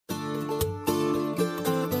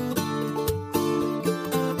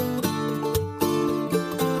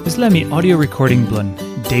This let me audio recording blun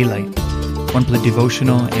Daylight. Wanpela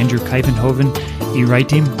devotional Andrew Kuyvenhoven,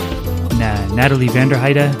 Ritim, na Natalie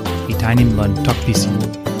Vanderheide, Tainim lun Tokpisin.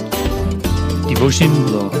 Devotion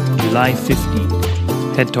blo July 15.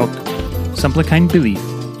 Head Talk, Sampela Kain Bilip,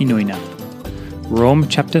 Inap. Rome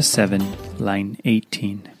chapter 7, line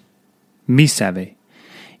 18. Mi save.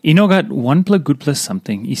 Inogat wanpela gutpela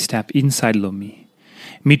samting stap insait lomi.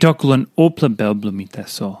 Mi talk lun olpela blo mi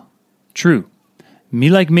Tasol. True. Mi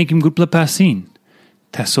like mekim gutpela pasin.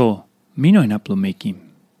 Tasol. Mi no inap lo mekim.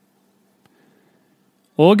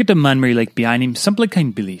 Olgeta manmeri like bihainim Sampela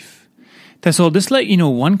Kain Bilip. Tasol this la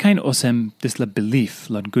wankain olsem this la belief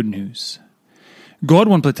lun good news. God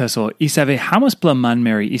wanpela Tasol isave hamaspela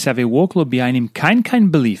manmeri isave woklo bihainim kain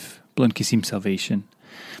belief blun kisim salvation.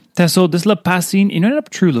 Tasol this la pasin inap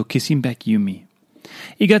true lo kisim back Yumi.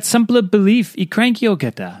 Got Sampela belief kranki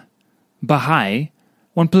Olgeta. Baha'i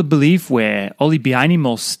wanpela belief where oli bihainim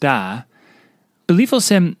ol stap. Belief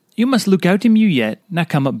olsem you must lukautim you yet na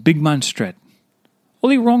come up big man stret.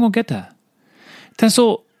 Oli wrong Olgeta.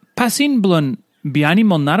 Tasol pasin blun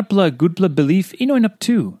bihainim ol narpela gutpela belief inap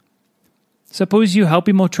too. Suppose you help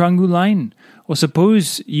him o trangu line, or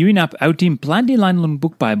suppose you inap outim plandi line lun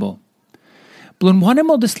Buk Baibel. Blun wanem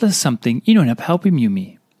ol disla something inap help him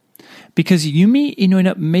Yumi. Because Yumi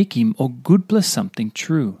inap mekim o gutpela something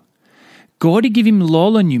true. God give him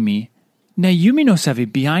law on Yumi, na Yumi no save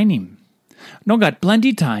bihainim. No got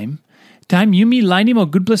plenty time Yumi line him o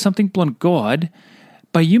gutpela something blun God,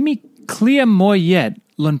 but Yumi clear more yet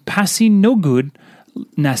lun pasin no good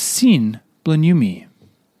na sin blun Yumi.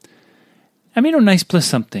 No nice plus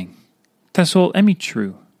something. Tasol emi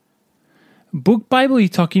true. Buk Baibel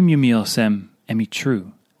talkim Yumi olsem emi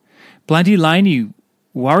true. Plenty line you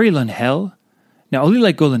worry lun hell, na only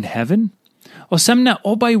like go lun heaven, or some na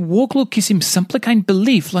obai woklo kisim Sampela Kain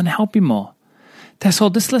Bilip lun help him all.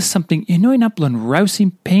 Tasol this less something inap lun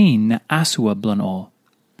rousing pain na asua blun all.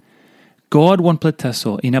 God wanpela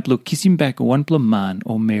Tasol inap lo kisim back wanpela man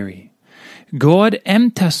o Mary. God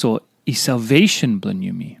Tasol is salvation blun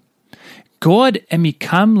Yumi. God emi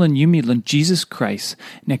kam lun Yumi lun Jisas Krais.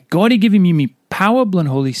 Na God give him Yumi power blun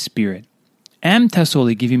Holi Spirit.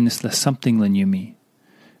 Tasol give him this something lun Yumi.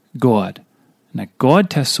 God. Na God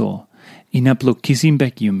Tasol inap lo kisim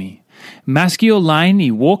back Yumi. Maskio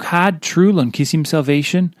line walk hard true lun kisim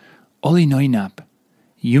salvation. Oli no inap.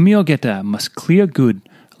 Yumi Olgeta must clear good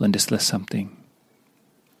lun this something.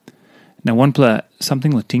 Na wanpela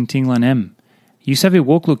something lo tingting lun em. You save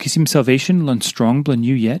walk lo kisim salvation lun strong blun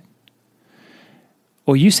you yet?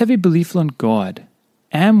 Or you save belief lun God,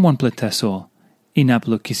 wanpela Tasol, inap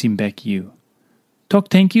lo kisim back you. Talk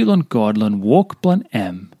thank you lun God lun walk blun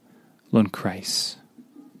lun Krais.